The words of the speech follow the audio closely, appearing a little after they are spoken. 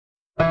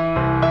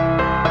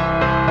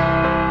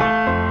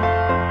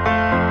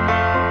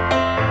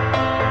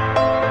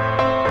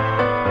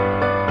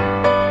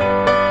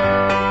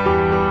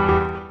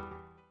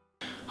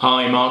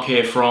Mark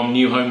here from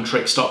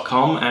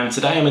newhometricks.com, and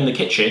today I'm in the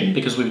kitchen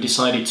because we've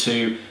decided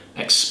to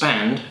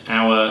expand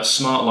our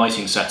smart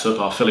lighting setup,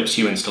 our Philips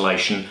Hue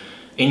installation,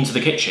 into the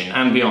kitchen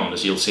and beyond,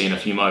 as you'll see in a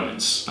few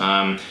moments.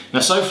 Now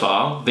so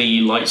far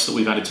the lights that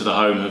we've added to the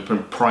home have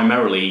been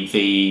primarily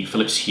the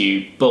Philips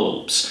Hue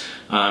bulbs,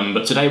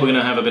 but today we're going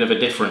to have a bit of a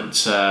different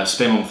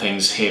spin on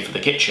things here for the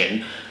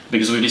kitchen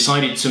because we've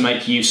decided to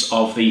make use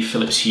of the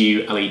Philips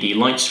Hue LED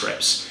light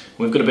strips.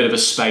 We've got a bit of a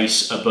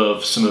space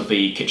above some of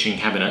the kitchen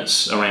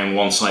cabinets around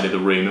one side of the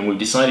room, and we've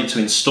decided to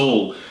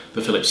install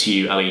the Philips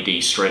Hue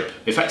LED strip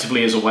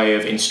effectively as a way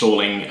of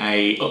installing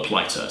a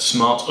uplighter,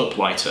 smart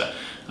uplighter,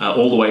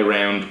 all the way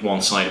around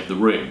one side of the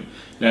room.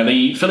 Now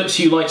the Philips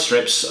Hue light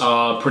strips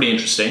are pretty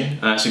interesting.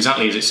 It's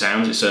exactly as it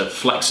sounds. It's a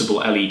flexible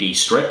LED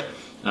strip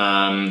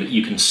that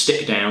you can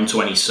stick down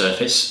to any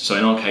surface. So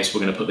in our case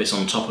we're going to put this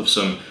on top of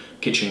some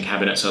kitchen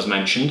cabinets as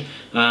mentioned,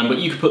 but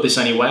you could put this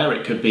anywhere.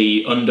 It could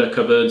be under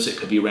cupboards, it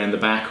could be around the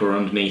back or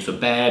underneath a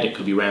bed, it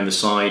could be around the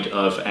side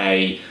of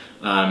a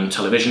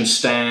television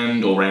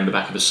stand or around the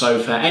back of a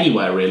sofa,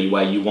 anywhere really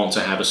where you want to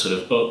have a sort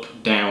of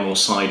up, down or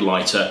side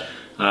lighter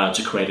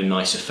to create a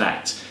nice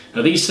effect.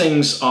 Now these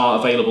things are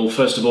available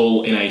first of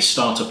all in a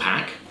starter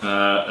pack,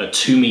 a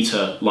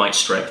 2-meter light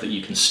strip that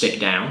you can stick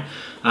down.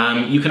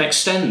 You can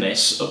extend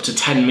this up to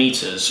 10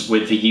 meters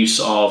with the use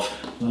of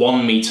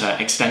 1-meter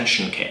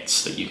extension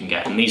kits that you can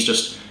get, and these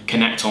just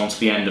connect onto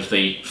the end of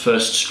the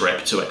first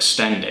strip to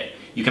extend it.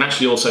 You can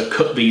actually also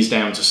cut these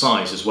down to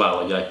size as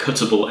well. They're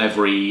cuttable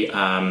every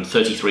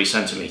 33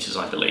 centimeters,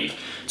 I believe,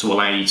 to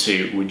allow you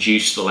to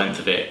reduce the length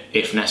of it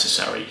if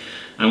necessary.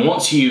 And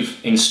once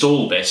you've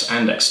installed this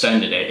and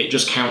extended it, it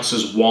just counts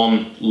as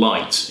one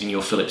light in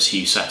your Philips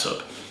Hue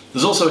setup.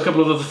 There's also a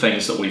couple of other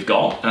things that we've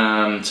got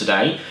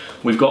today.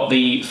 We've got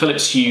the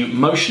Philips Hue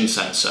motion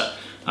sensor,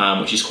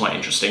 which is quite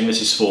interesting.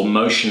 This is for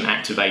motion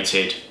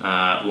activated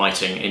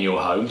lighting in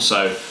your home,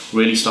 so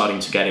really starting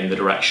to get in the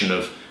direction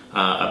of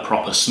a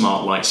proper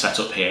smart light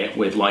setup here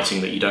with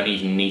lighting that you don't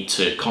even need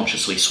to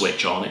consciously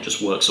switch on, it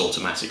just works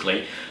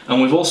automatically. And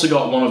we've also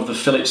got one of the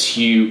Philips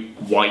Hue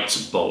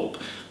white bulb.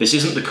 This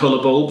isn't the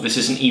colour bulb, this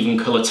isn't even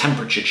colour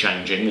temperature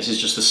changing, this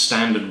is just the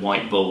standard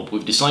white bulb.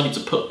 We've decided to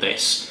put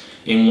this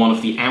in one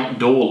of the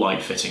outdoor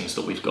light fittings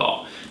that we've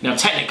got. Now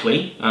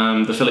technically,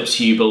 the Philips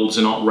Hue bulbs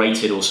are not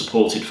rated or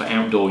supported for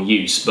outdoor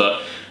use,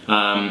 but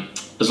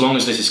as long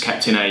as this is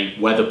kept in a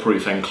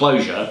weatherproof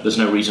enclosure, there's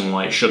no reason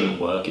why it shouldn't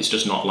work. It's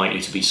just not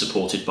likely to be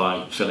supported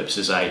by Philips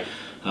as a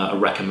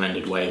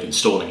recommended way of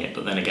installing it.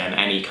 But then again,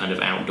 any kind of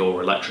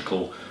outdoor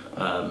electrical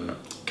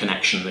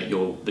connection that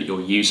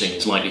you're using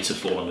is likely to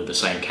fall under the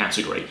same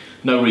category.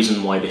 No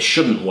reason why this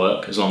shouldn't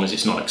work as long as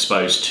it's not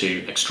exposed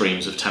to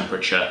extremes of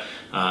temperature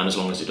and as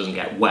long as it doesn't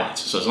get wet.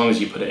 So as long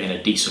as you put it in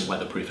a decent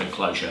weatherproof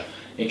enclosure,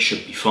 it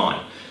should be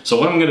fine. So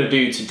what I'm going to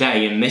do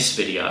today in this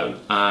video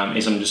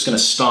is I'm just going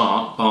to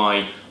start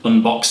by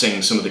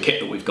unboxing some of the kit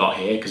that we've got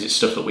here, because it's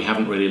stuff that we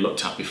haven't really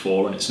looked at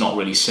before and it's not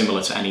really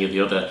similar to any of the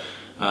other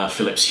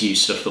Philips Hue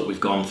stuff that we've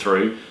gone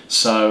through.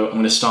 So I'm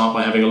going to start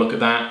by having a look at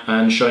that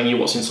and showing you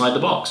what's inside the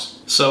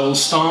box. So we'll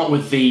start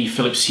with the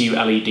Philips Hue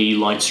LED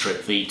light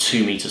strip, the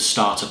 2-meter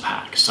starter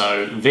pack.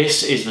 So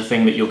this is the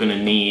thing that you're going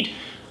to need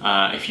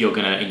if you're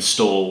going to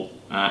install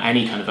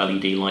any kind of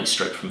LED light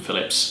strip from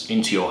Philips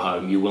into your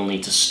home. You will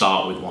need to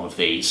start with one of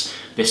these.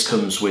 This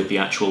comes with the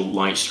actual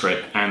light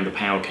strip and the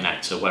power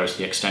connector, whereas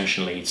the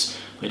extension leads,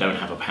 they don't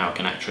have a power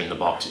connector in the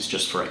box, it's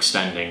just for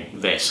extending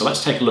this. So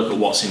let's take a look at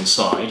what's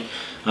inside.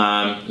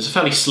 It's a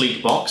fairly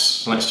sleek box,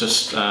 so let's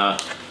just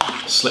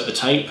slip the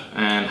tape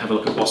and have a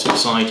look at what's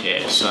inside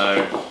here.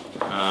 So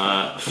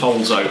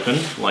folds open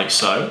like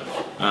so,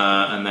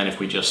 and then if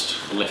we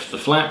just lift the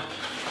flap,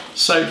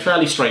 so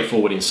fairly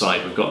straightforward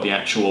inside. We've got the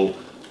actual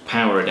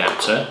power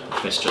adapter.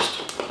 This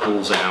just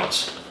pulls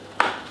out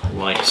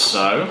like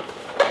so,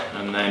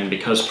 and then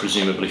because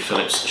presumably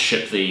Philips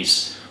ship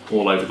these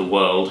all over the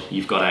world,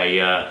 you've got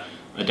a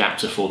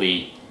adapter for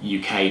the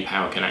UK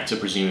power connector.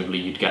 Presumably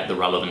you'd get the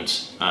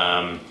relevant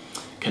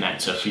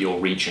connector for your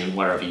region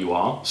wherever you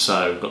are.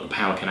 So we've got the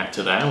power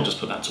connector there, I'll just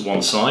put that to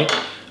one side.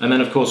 And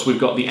then of course we've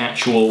got the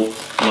actual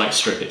light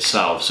strip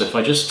itself. So if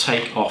I just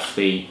take off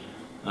the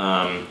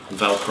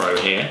Velcro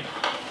here,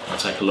 I'll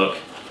take a look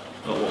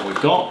at what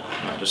we've got.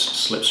 That just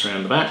slips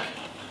around the back.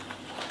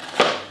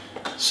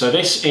 So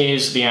this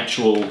is the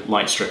actual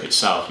light strip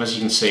itself. As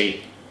you can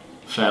see,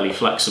 fairly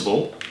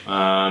flexible.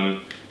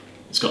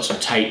 It's got some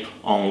tape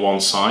on one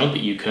side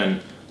that you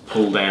can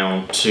pull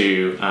down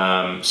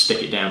to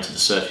stick it down to the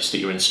surface that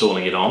you're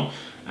installing it on.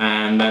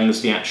 And then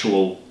there's the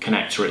actual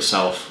connector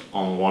itself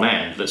on one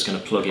end that's going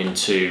to plug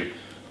into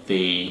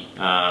the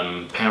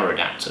power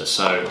adapter.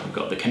 So we've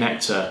got the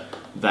connector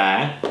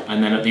there,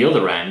 and then at the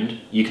other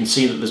end you can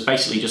see that there's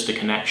basically just a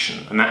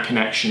connection, and that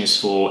connection is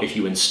for if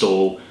you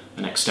install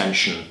an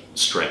extension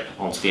strip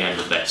onto the end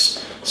of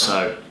this.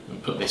 So I'll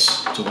put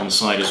this to one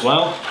side as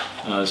well.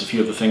 There's a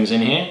few other things in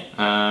here.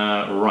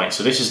 Right,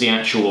 so this is the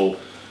actual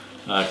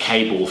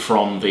cable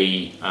from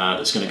the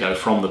that's going to go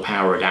from the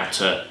power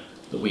adapter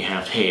that we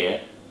have here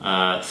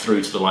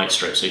through to the light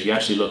strip. So if you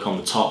actually look on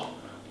the top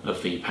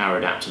of the power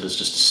adapter. There's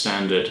just a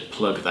standard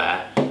plug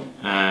there,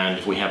 and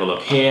if we have a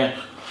look here,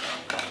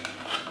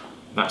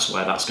 that's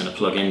where that's going to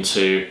plug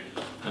into,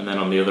 and then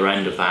on the other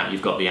end of that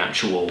you've got the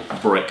actual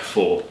brick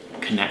for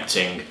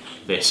connecting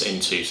this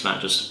into, so that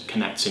just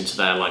connects into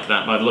there like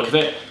that by the look of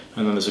it,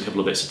 and then there's a couple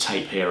of bits of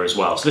tape here as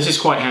well. So this is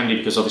quite handy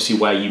because obviously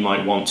where you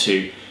might want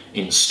to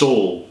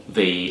install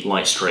the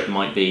light strip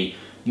might be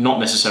not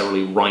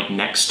necessarily right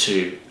next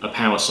to a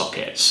power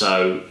socket,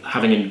 so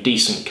having a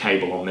decent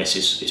cable on this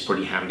is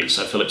pretty handy.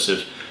 So Philips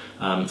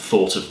have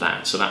thought of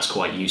that, so that's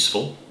quite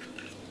useful.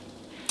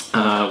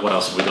 What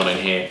else have we got in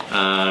here?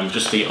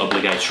 Just the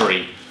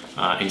obligatory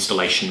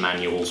installation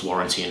manuals,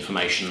 warranty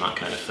information, that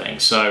kind of thing.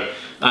 So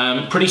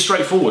pretty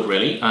straightforward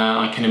really.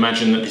 I can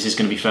imagine that this is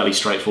going to be fairly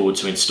straightforward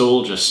to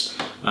install.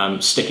 Just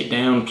stick it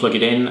down, plug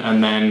it in,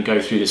 and then go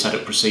through the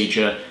setup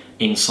procedure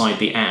inside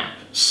the app.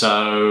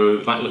 So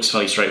that looks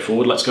fairly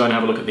straightforward. Let's go and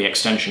have a look at the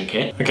extension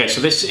kit. Okay,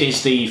 so this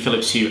is the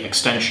Philips Hue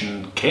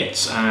extension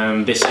kit,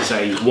 and this is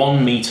a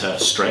 1 meter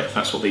strip.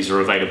 That's what these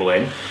are available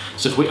in.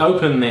 So if we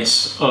open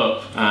this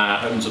up,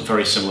 it opens up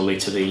very similarly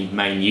to the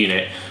main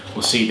unit.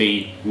 We'll see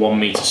the 1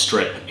 meter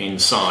strip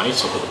inside,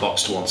 so I'll put the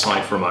box to one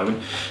side for a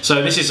moment.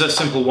 So this is a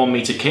simple 1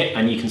 meter kit,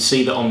 and you can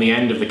see that on the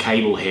end of the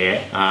cable here,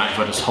 if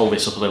I just hold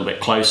this up a little bit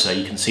closer,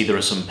 you can see there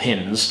are some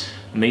pins,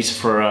 and these are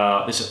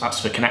for,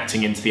 that's for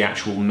connecting into the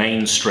actual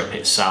main strip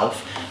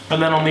itself.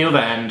 And then on the other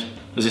end,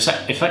 there's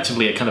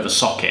effectively a kind of a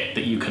socket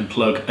that you can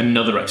plug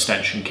another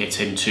extension kit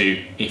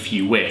into if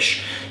you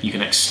wish. You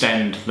can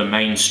extend the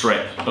main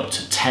strip up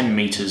to 10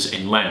 meters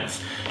in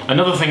length.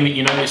 Another thing that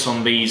you notice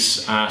on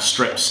these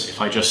strips,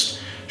 if I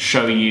just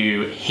show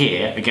you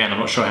here, again, I'm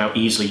not sure how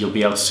easily you'll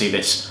be able to see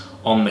this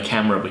on the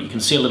camera, but you can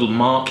see a little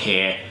mark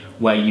here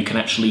where you can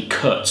actually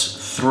cut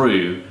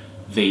through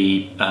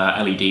the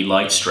LED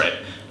light strip,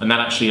 and that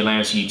actually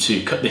allows you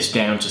to cut this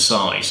down to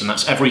size, and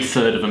that's every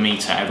third of a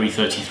meter, every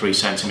 33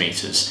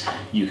 centimeters,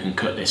 you can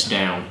cut this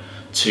down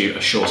to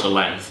a shorter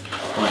length.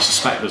 And I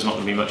suspect there's not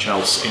going to be much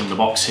else in the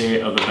box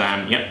here other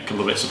than, yep, a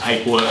couple of bits of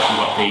paperwork. We've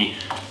got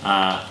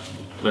the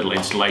little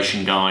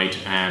installation guide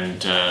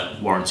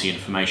and warranty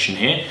information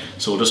here.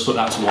 So we'll just put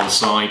that to one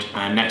side,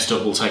 and next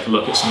up we'll take a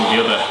look at some of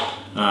the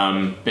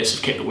other bits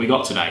of kit that we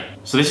got today.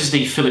 So this is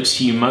the Philips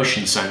Hue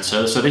motion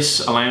sensor. So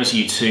this allows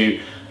you to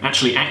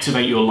actually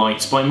activate your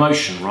lights by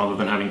motion rather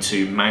than having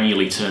to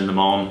manually turn them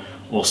on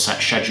or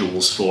set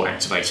schedules for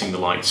activating the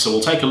lights. So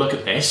we'll take a look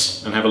at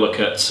this and have a look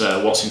at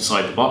what's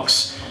inside the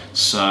box.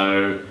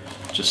 So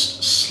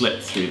just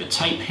slip through the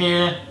tape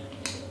here,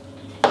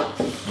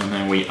 and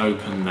then we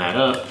open that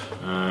up.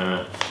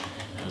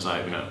 As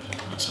I open up,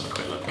 let's have a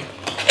quick look.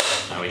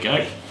 There we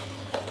go.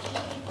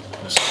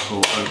 Let's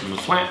open the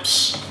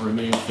flaps,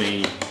 remove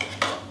the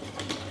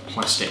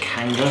plastic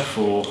hanger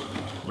for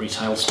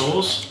retail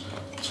stores.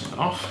 Turn it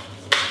off.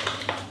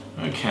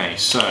 Okay,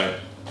 so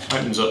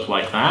opens up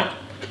like that,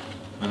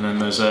 and then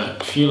there's a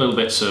few little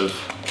bits of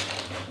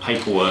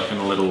paperwork and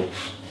a little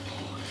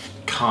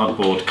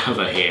cardboard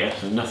cover here,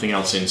 and nothing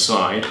else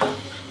inside.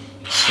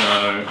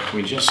 So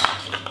we just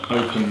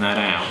open that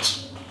out,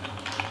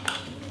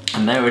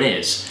 and there it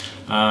is.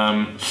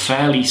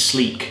 Fairly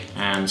sleek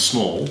and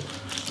small.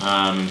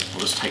 I'll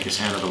just take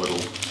this out of the little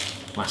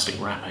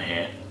plastic wrapper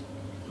here.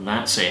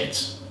 That's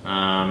it.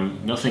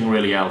 Nothing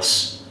really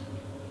else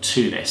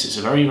to this. It's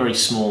a very, very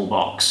small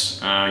box.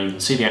 You can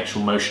see the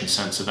actual motion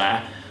sensor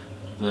there.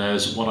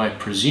 There's what I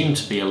presume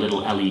to be a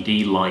little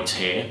LED light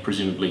here,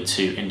 presumably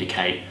to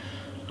indicate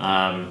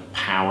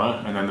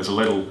power, and then there's a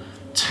little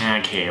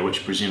tag here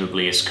which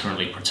presumably is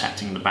currently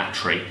protecting the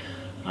battery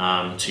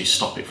to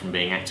stop it from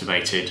being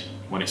activated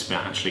when it's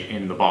actually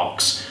in the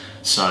box.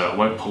 So I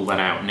won't pull that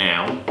out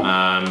now.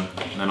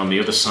 And then on the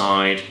other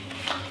side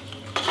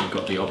we've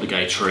got the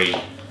obligatory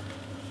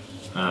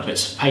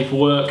bits of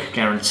paperwork,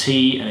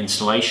 guarantee and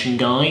installation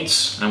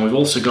guides, and we've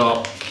also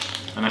got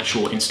an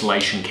actual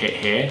installation kit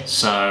here.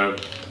 So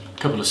a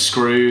couple of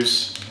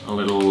screws, a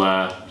little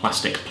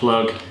plastic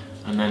plug,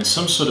 and then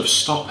some sort of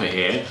stopper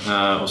here,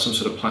 or some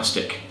sort of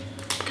plastic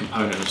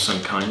component of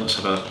some kind. Let's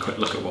have a quick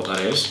look at what that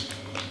is.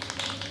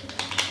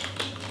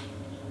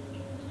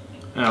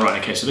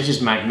 Alright, okay, so this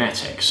is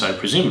magnetic, so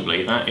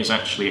presumably that is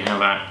actually how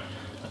that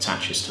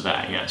attaches to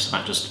there. Yeah, so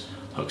that just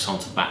hooks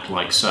onto the back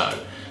like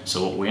so.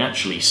 So what we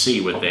actually see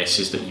with this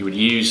is that you would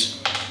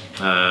use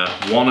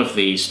one of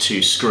these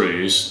two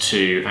screws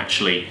to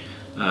actually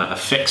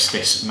affix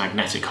this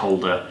magnetic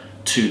holder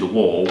to the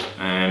wall,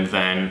 and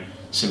then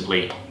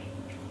simply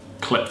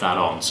clip that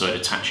on so it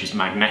attaches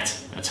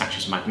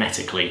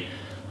magnetically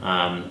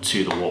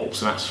to the wall.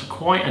 So that's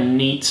quite a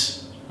neat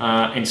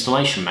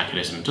installation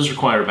mechanism. It does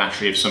require a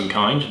battery of some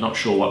kind. Not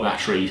sure what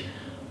battery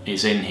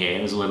is in here.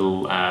 There's a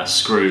little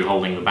screw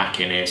holding the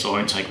back in here, so I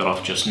won't take that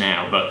off just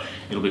now, but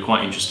it'll be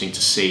quite interesting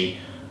to see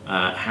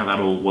how that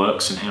all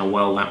works and how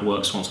well that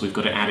works once we've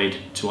got it added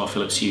to our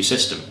Philips Hue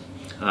system.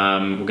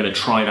 We're going to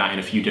try that in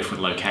a few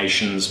different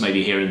locations,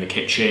 maybe here in the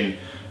kitchen,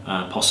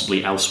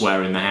 possibly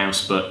elsewhere in the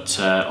house, but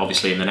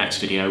obviously in the next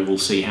video we'll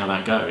see how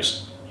that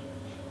goes.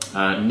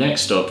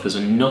 Next up, there's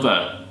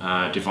another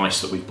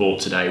device that we've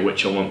bought today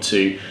which I want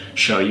to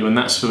show you, and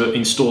that's for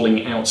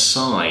installing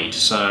outside.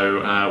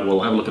 So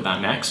we'll have a look at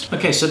that next.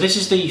 Okay, so this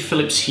is the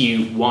Philips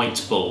Hue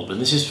white bulb,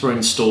 and this is for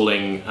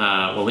installing,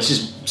 well, this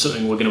is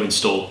something we're going to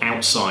install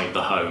outside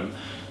the home,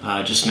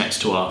 just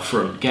next to our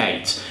front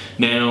gate.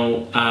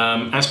 Now,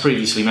 as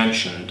previously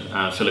mentioned,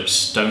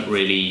 Philips don't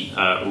really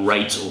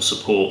rate or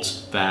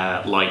support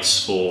their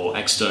lights for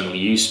external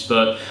use,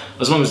 but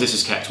as long as this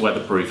is kept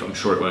weatherproof, I'm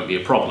sure it won't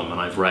be a problem. And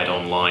I've read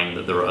online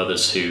that there are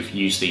others who've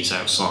used these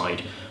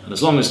outside, and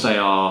as long as they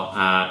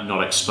are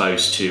not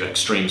exposed to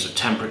extremes of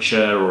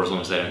temperature, or as long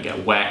as they don't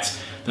get wet,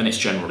 then it's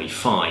generally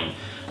fine.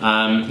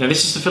 Now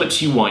this is the Philips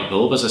Hue white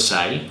bulb, as I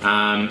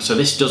say, so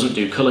this doesn't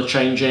do colour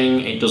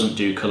changing, it doesn't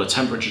do colour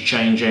temperature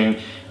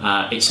changing,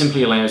 it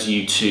simply allows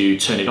you to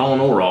turn it on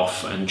or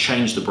off and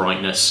change the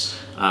brightness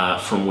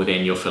from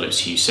within your Philips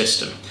Hue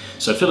system.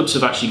 So Philips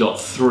have actually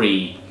got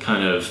three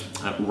kind of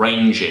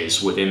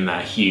ranges within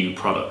their Hue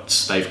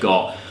products. They've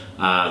got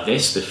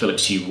the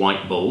Philips Hue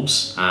white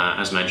bulbs,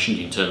 as mentioned,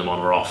 you can turn them on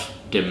or off,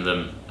 dim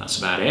them, that's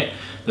about it.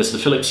 There's the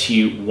Philips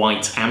Hue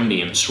White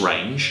Ambience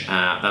range,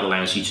 that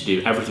allows you to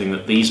do everything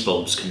that these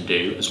bulbs can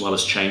do, as well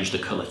as change the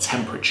colour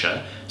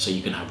temperature, so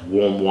you can have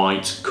warm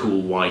white,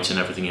 cool white and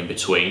everything in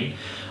between.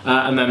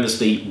 And then there's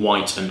the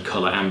White and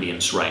Colour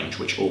Ambience range,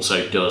 which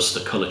also does the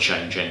colour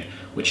changing,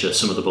 which are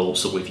some of the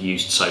bulbs that we've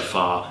used so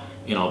far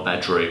in our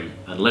bedroom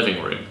and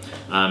living room.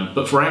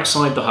 But for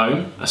outside the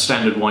home, a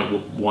standard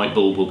white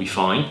bulb will be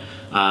fine.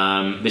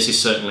 This is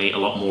certainly a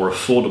lot more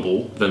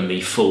affordable than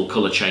the full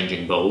colour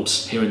changing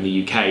bulbs. Here in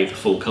the UK, the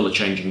full colour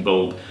changing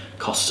bulb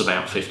costs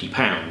about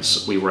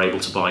 £50. We were able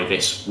to buy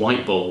this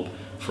white bulb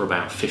for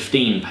about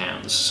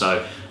 £15,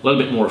 so a little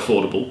bit more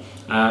affordable.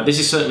 This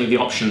is certainly the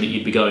option that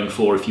you'd be going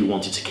for if you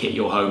wanted to kit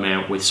your home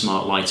out with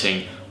smart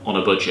lighting on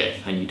a budget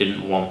and you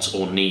didn't want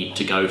or need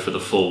to go for the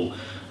full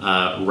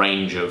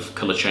range of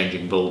colour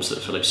changing bulbs that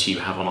Philips Hue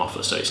have on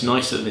offer. So it's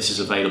nice that this is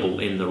available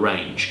in the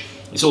range.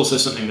 It's also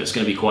something that's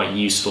going to be quite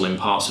useful in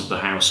parts of the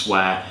house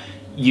where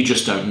you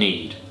just don't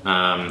need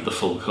the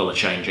full colour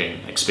changing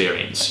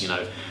experience, you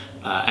know,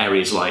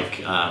 areas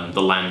like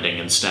the landing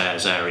and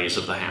stairs areas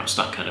of the house,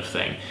 that kind of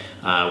thing.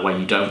 When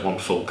you don't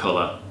want full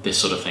colour, this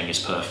sort of thing is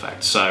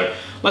perfect. So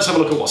let's have a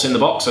look at what's in the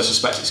box. I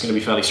suspect it's going to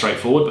be fairly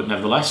straightforward, but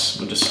nevertheless,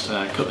 we'll just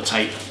cut the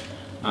tape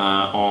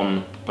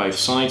on both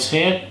sides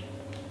here.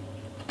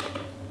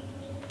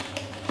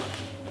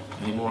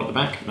 Any more at the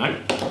back? No.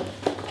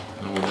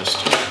 And we'll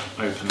just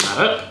open that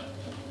up,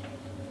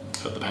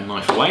 put the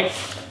penknife away.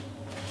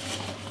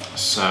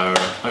 So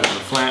open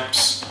the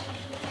flaps,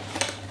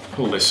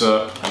 pull this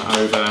up and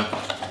over,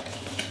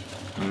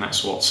 and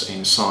that's what's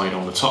inside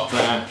on the top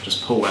there.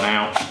 Just pull that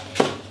out,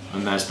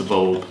 and there's the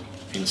bulb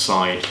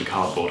inside the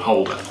cardboard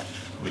holder.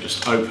 We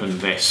just open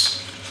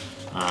this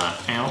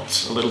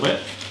out a little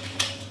bit.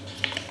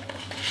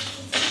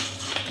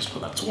 Just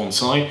put that to one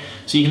side.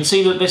 So you can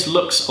see that this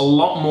looks a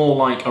lot more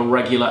like a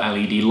regular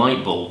LED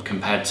light bulb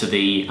compared to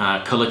the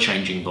colour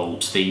changing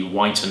bulbs, the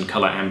White and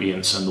Colour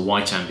Ambience and the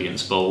White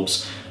Ambience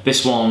bulbs.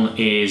 This one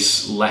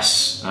is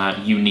less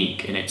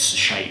unique in its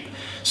shape.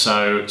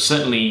 So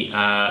certainly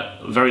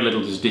very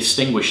little to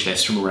distinguish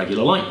this from a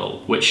regular light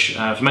bulb, which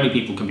for many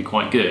people can be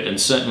quite good, and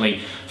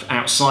certainly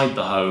outside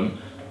the home,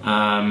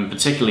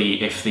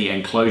 particularly if the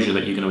enclosure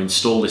that you're going to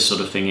install this sort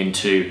of thing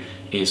into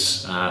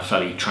is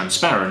fairly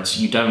transparent,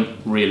 you don't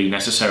really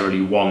necessarily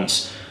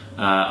want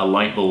a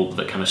light bulb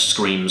that kind of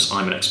screams,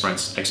 I'm an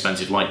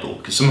expensive light bulb,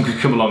 because someone could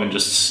come along and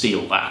just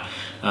steal that.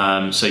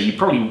 So you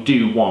probably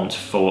do want,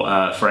 for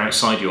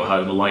outside your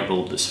home, a light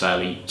bulb that's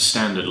fairly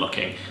standard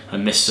looking,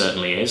 and this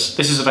certainly is.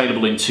 This is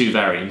available in two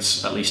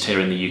variants, at least here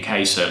in the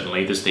UK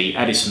certainly. There's the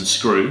Edison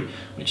screw,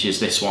 which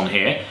is this one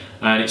here,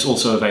 and it's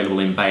also available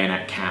in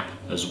bayonet cap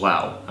as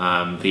well.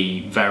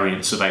 The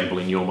variants available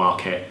in your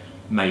market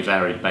may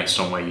vary based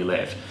on where you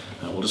live.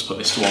 We'll just put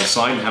this to one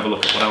side and have a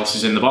look at what else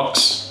is in the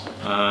box.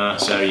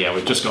 So yeah,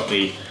 we've just got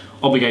the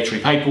obligatory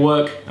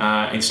paperwork,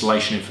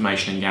 installation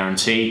information and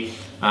guarantee.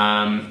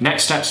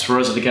 Next steps for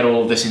us are to get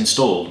all of this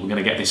installed. We're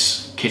going to get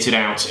this kitted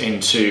out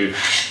into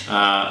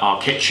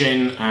our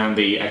kitchen and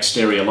the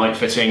exterior light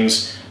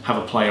fittings, have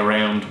a play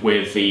around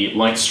with the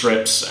light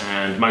strips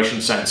and motion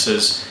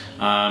sensors.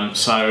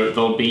 So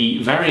there'll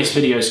be various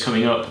videos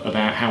coming up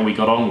about how we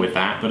got on with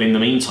that, but in the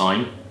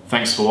meantime,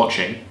 thanks for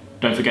watching.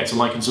 Don't forget to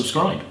like and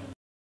subscribe.